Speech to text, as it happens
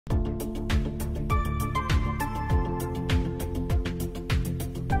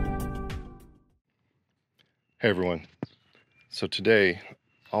Hey everyone, so today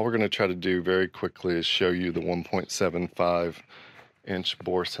all we're going to try to do very quickly is show you the 1.75 inch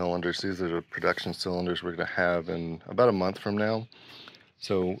bore cylinders. These are the production cylinders we're going to have in about a month from now.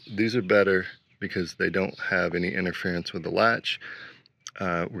 So these are better because they don't have any interference with the latch.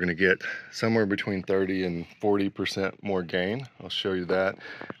 We're going to get somewhere between 30 and 40% more gain. I'll show you that.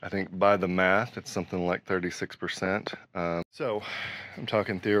 I think by the math, it's something like 36%. So I'm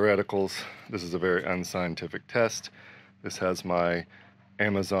talking theoreticals. This is a very unscientific test. This has my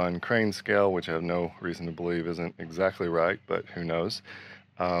Amazon crane scale, which I have no reason to believe isn't exactly right, but who knows.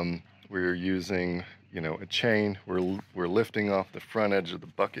 We're using, a chain. We're lifting off the front edge of the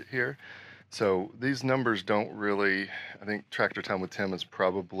bucket here. So these numbers don't really, I think Tractor Time with Tim is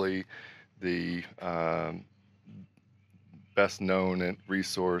probably the best known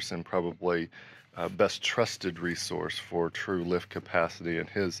resource and probably best trusted resource for true lift capacity, and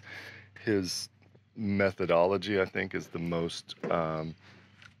his methodology I think is the most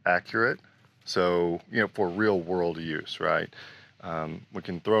accurate. So for real world use, right? We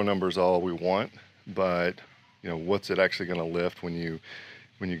can throw numbers all we want, but what's it actually going to lift when you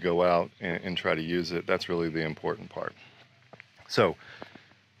go out and try to use it? That's really the important part. So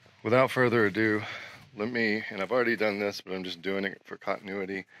without further ado, and I've already done this, but I'm just doing it for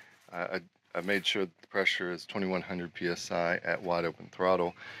continuity. I made sure that the pressure is 2100 psi at wide open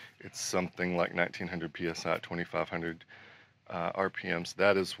throttle. It's something like 1900 psi at 2500 RPMs.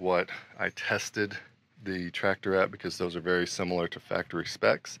 That is what I tested the tractor at, because those are very similar to factory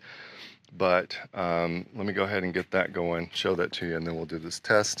specs. But let me go ahead and get that going, show that to you, and then we'll do this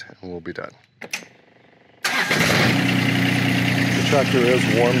test and we'll be done. The tractor is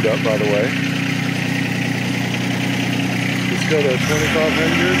warmed up, by the way. Let's go to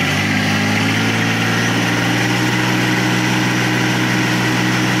 2500.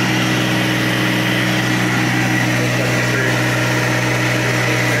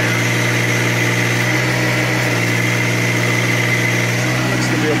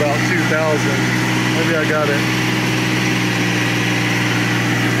 About 2,000. Maybe I got it.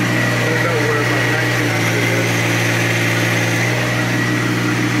 I don't know where my 1900 is.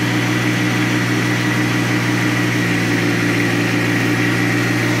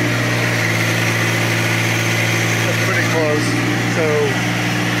 That's pretty close. So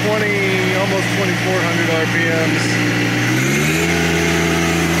 20, almost 2,400 RPMs.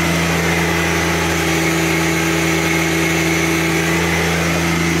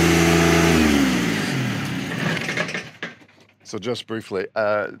 So just briefly,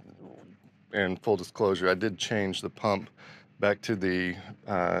 and full disclosure, I did change the pump back to the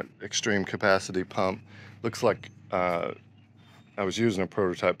extreme capacity pump. Looks like I was using a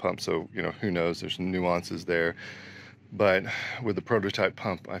prototype pump, so who knows, there's nuances there. But with the prototype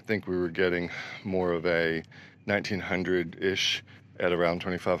pump, I think we were getting more of a 1900-ish at around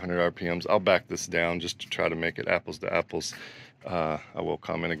 2500 RPMs. I'll back this down just to try to make it apples to apples. I will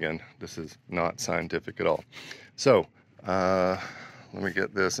comment again, this is not scientific at all. So let me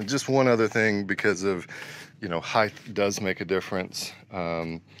get this. And just one other thing, because of height does make a difference.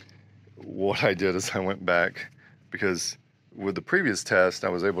 What I did is I went back, because with the previous test I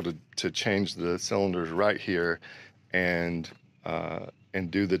was able to change the cylinders right here and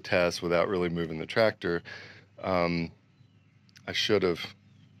do the test without really moving the tractor. I should have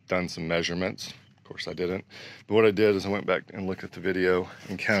done some measurements. Of course I didn't, but what I did is I went back and looked at the video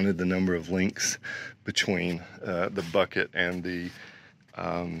and counted the number of links between the bucket and the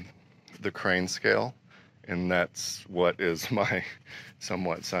crane scale, and that's what is my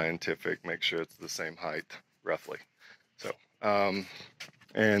somewhat scientific, make sure it's the same height roughly. So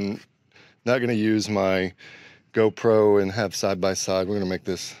and not going to use my GoPro and have side by side. We're going to make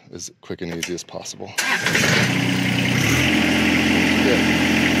this as quick and easy as possible. Good.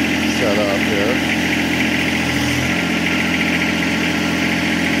 Set up here.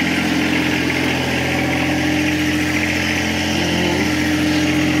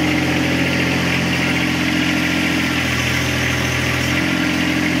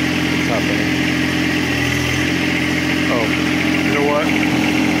 What's happening? Oh, you know what?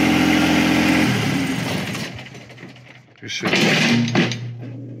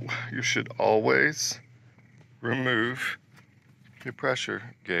 You should always remove your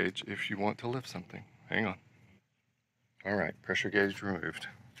pressure gauge if you want to lift something. Hang on. All right, pressure gauge removed.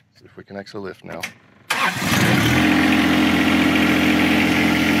 See if we can actually lift now.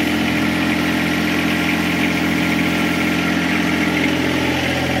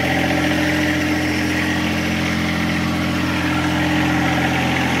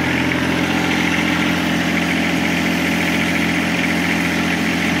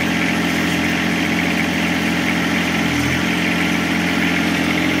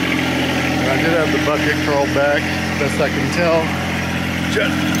 bucket curled back, best I can tell.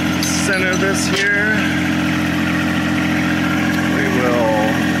 Just center this here. We will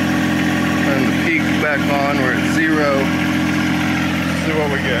turn the peak back on. We're at 0. See what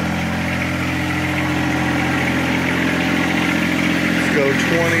we get. Let's go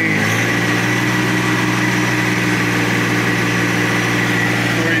 20.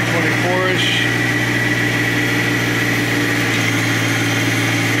 324-ish.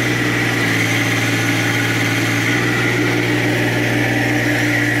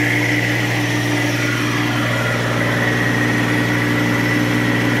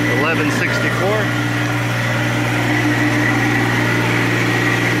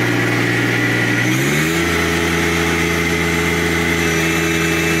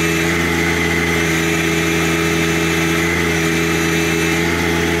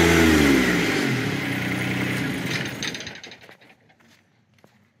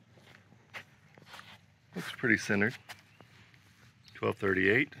 Looks pretty centered.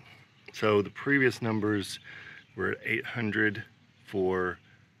 1238. So the previous numbers were at 800 for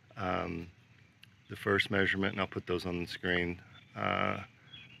the first measurement, and I'll put those on the screen. I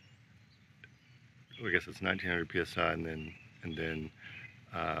guess it's 1900 psi, and then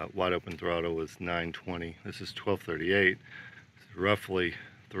wide open throttle was 920. This is 1238. It's roughly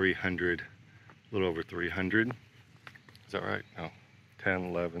 300, a little over 300. Is that right? No, 10,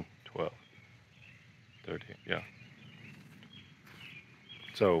 11, 12. 13, yeah.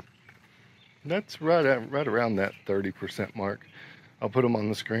 So that's right around that 30% mark. I'll put them on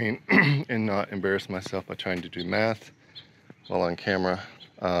the screen and not embarrass myself by trying to do math while on camera.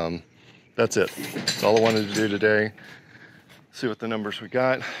 That's it. That's all I wanted to do today. See what the numbers we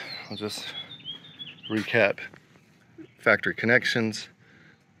got. I'll just recap. Factory connections,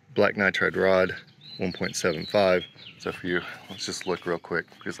 black nitride rod, 1.75. So for you, let's just look real quick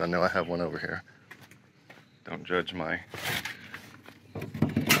because I know I have one over here. Don't judge my...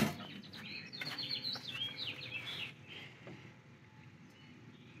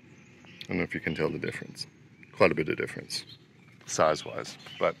 I don't know if you can tell the difference. Quite a bit of difference, size-wise.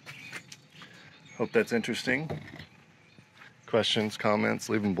 But hope that's interesting. Questions, comments,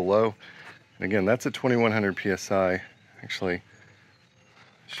 leave them below. And again, that's at 2100 psi. Actually,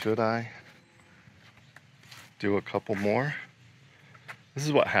 should I do a couple more? This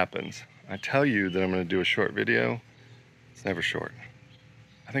is what happens. I tell you that I'm going to do a short video. It's never short.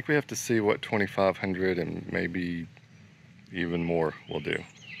 I think we have to see what 2500 and maybe even more will do.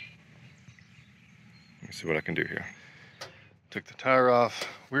 Let me see what I can do here. Took the tire off.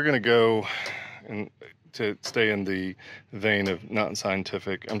 We're going to go, and to stay in the vein of not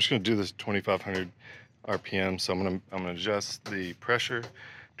scientific, I'm just going to do this 2500 RPM. So I'm going to adjust the pressure,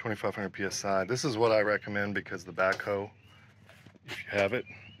 2500 psi. This is what I recommend because the backhoe, if you have it,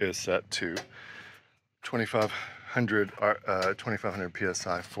 is set to 2500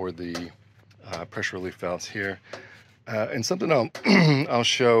 psi for the pressure relief valves here. And something I'll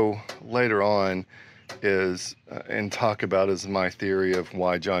show later on is and talk about is my theory of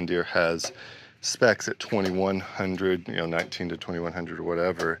why John Deere has specs at 2100, 19 to 2100 or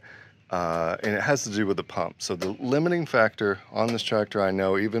whatever, and it has to do with the pump. So the limiting factor on this tractor, I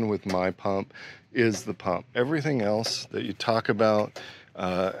know, even with my pump, is the pump. Everything else that you talk about,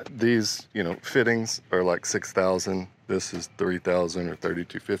 these fittings are like 6,000. This is 3,000 or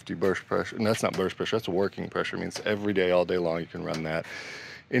 3,250 burst pressure, and that's not burst pressure. That's a working pressure. It means every day, all day long, you can run that.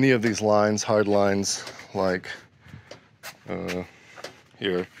 Any of these lines, hard lines, like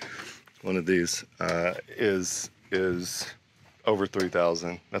here, one of these is over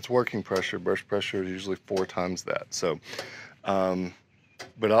 3,000. That's working pressure. Burst pressure is usually 4 times that. So,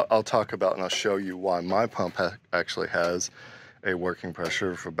 but I'll talk about and I'll show you why my pump actually has a working pressure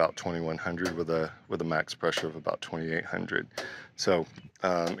of about 2,100 with a max pressure of about 2,800. So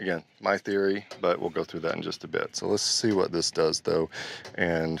again, my theory, but we'll go through that in just a bit. So let's see what this does though.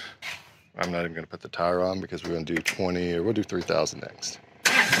 And I'm not even going to put the tire on because we're going to do 20, or we'll do 3,000 next.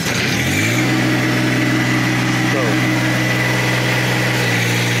 So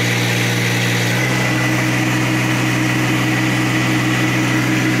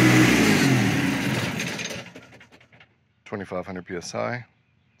 2,500 psi.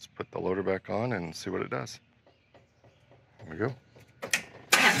 Let's put the loader back on and see what it does. Here we go.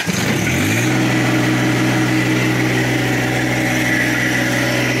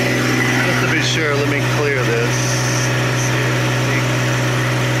 Just to be sure, let me clear this.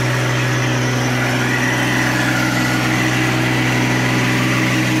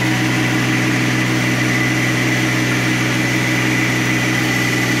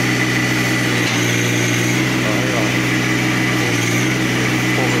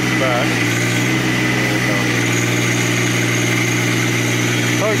 Back.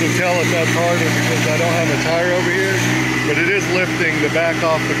 hard to tell if that's harder because I don't have a tire over here, but it is lifting the back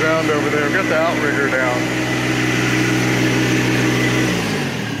off the ground over there. I've got the outrigger down.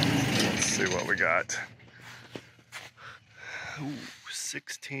 Let's see what we got. Ooh,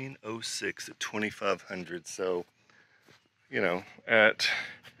 1606 at 2500. So, you know, at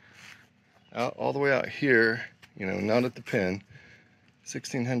all the way out here, you know, not at the pin,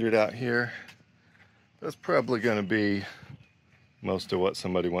 1600 out here, that's probably going to be most of what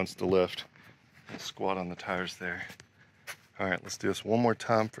somebody wants to lift. Squat on the tires there. All right, let's do this one more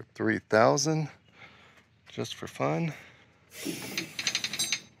time for 3,000, just for fun. We'll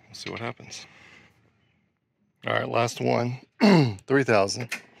see what happens. All right, last one, 3,000.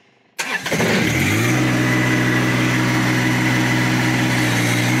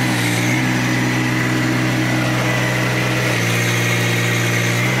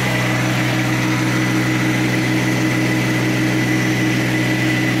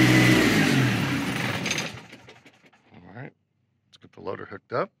 Get the loader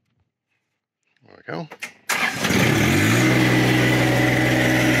hooked up. There we go.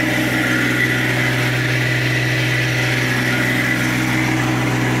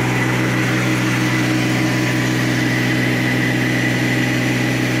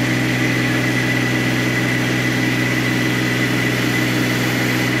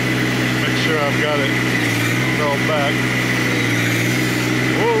 Make sure I've got it held back.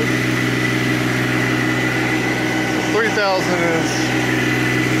 Whoa. 3,000 is,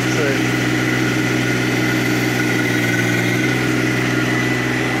 let's see,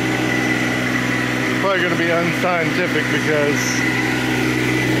 probably going to be unscientific because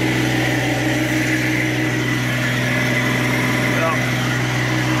well,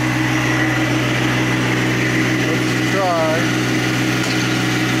 let's try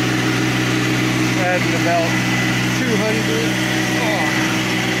adding about 200.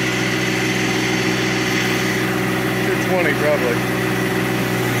 20 probably.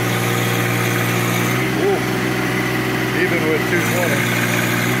 Ooh, even with 220.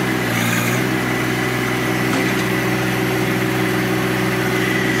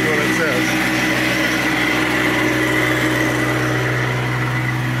 That's what it says.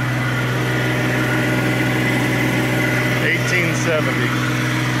 $18.70.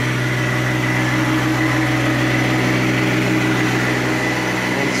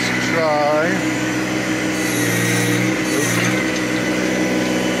 Let's try.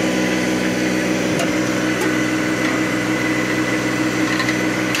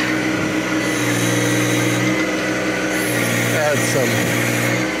 Some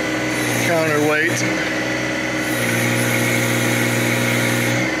counterweight.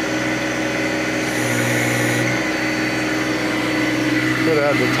 Could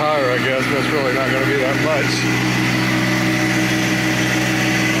add the tire, I guess, but it's really not going to be that much.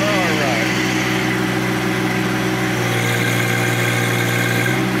 All right.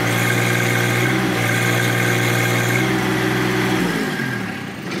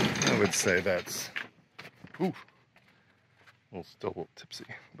 I would say that's, ooh. Well, still a little tipsy,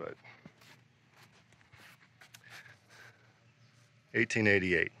 but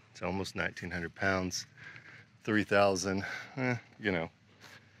 1888. It's almost 1,900 pounds. 3,000. You know.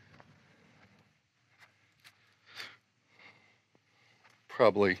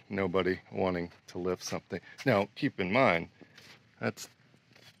 Probably nobody wanting to lift something. Now, keep in mind, that's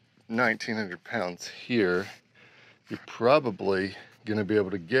 1,900 pounds here. You're probably going to be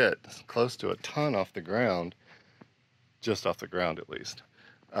able to get close to a ton off the ground. Just off the ground at least.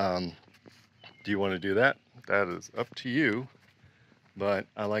 Do you want to do that? That is up to you, but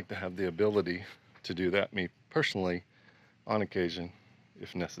I like to have the ability to do that, me personally, on occasion,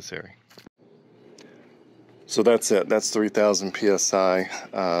 if necessary. So that's it. That's 3,000 PSI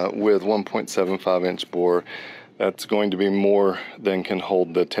with 1.75 inch bore. That's going to be more than can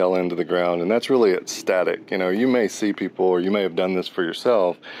hold the tail end of the ground, and that's really at static. You know, you may see people, or you may have done this for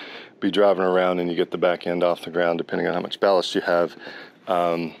yourself, be driving around and you get the back end off the ground depending on how much ballast you have.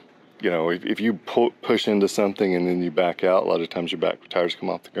 You know, if you push into something and then you back out, a lot of times your back tires come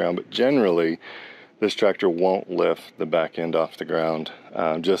off the ground, but generally this tractor won't lift the back end off the ground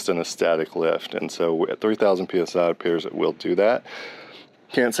just in a static lift. And so at 3,000 PSI, it appears it will do that.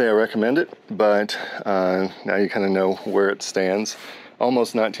 Can't say I recommend it, but now you kind of know where it stands.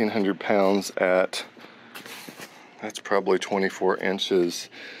 Almost 1,900 pounds at, that's probably 24 inches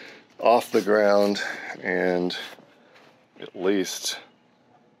off the ground, and at least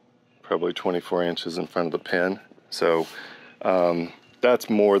probably 24 inches in front of the pin. So that's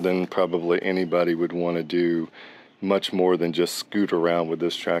more than probably anybody would want to do, much more than just scoot around with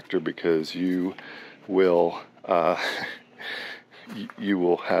this tractor, because you will you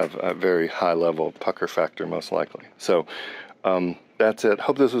will have a very high level of pucker factor most likely. So that's it.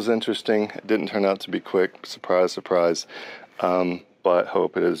 Hope this was interesting. It didn't turn out to be quick. Surprise, surprise. But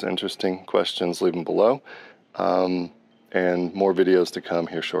hope it is interesting. Questions, leave them below. And more videos to come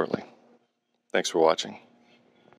here shortly. Thanks for watching.